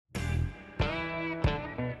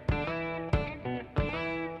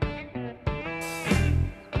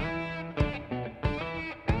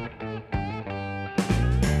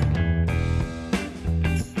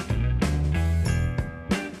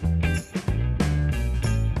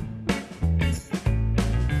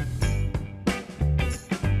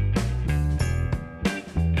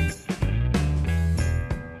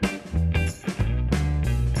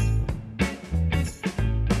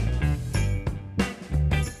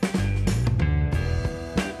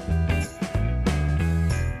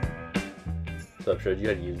So I've showed you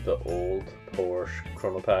how to use the old Porsche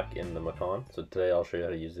chrono pack in the Macan. So today I'll show you how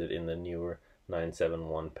to use it in the newer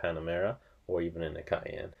 971 Panamera or even in the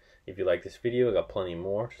Cayenne. If you like this video, I got plenty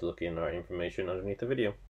more. Just look in our information underneath the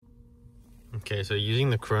video. Okay, so using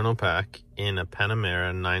the chrono pack in a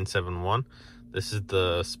Panamera 971. This is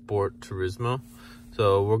the Sport Turismo.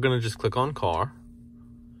 So we're gonna just click on car.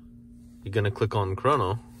 You're gonna click on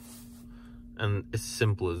chrono, and it's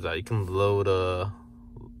simple as that. You can load a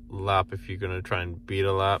lap if you're gonna try and beat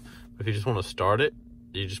a lap. But if you just want to start it,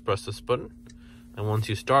 you just press this button, and once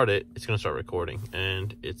you start it, it's gonna start recording,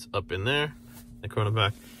 and it's up in there, the chrono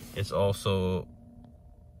pack. It's also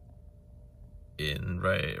in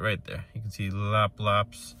right there. You can see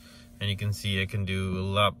laps, and you can see I can do a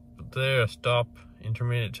lap there, a stop,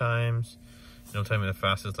 intermittent times. It'll tell me the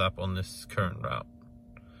fastest lap on this current route.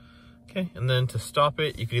 Okay, and then to stop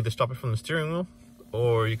it, you can either stop it from the steering wheel,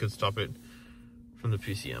 or you could stop it from the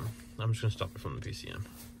PCM. I'm just gonna stop it from the PCM.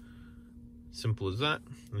 Simple as that.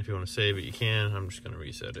 And if you want to save it, you can. I'm just gonna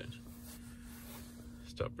reset it.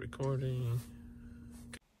 Stop recording.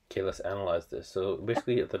 Okay, let's analyze this. So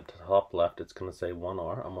basically at the top left, it's gonna say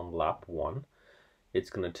 1R. I'm on lap 1.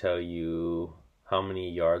 It's gonna tell you how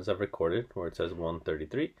many yards I've recorded, where it says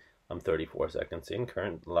 133. I'm 34 seconds in,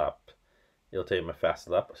 current lap. It'll tell you my fastest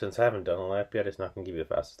lap. Since I haven't done a lap yet, it's not gonna give you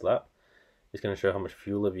the fastest lap. It's going to show how much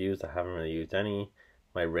fuel I've used. I haven't really used any.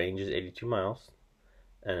 My range is 82 miles.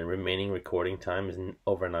 And the remaining recording time is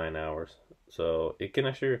over 9 hours. So it can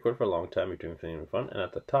actually record for a long time if you're doing something fun. And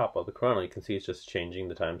at the top of the chrono, you can see it's just changing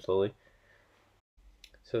the time slowly.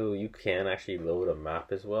 So you can actually load a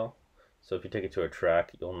map as well. So if you take it to a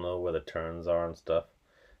track, you'll know where the turns are and stuff.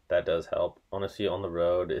 That does help. Honestly, on the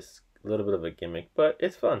road, it's a little bit of a gimmick, but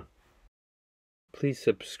it's fun. Please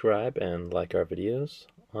subscribe and like our videos.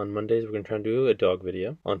 On Mondays, we're going to try and do a dog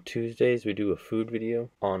video. On Tuesdays, we do a food video.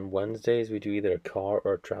 On Wednesdays, we do either a car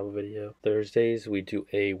or a travel video. Thursdays, we do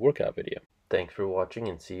a workout video. Thanks for watching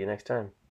and see you next time.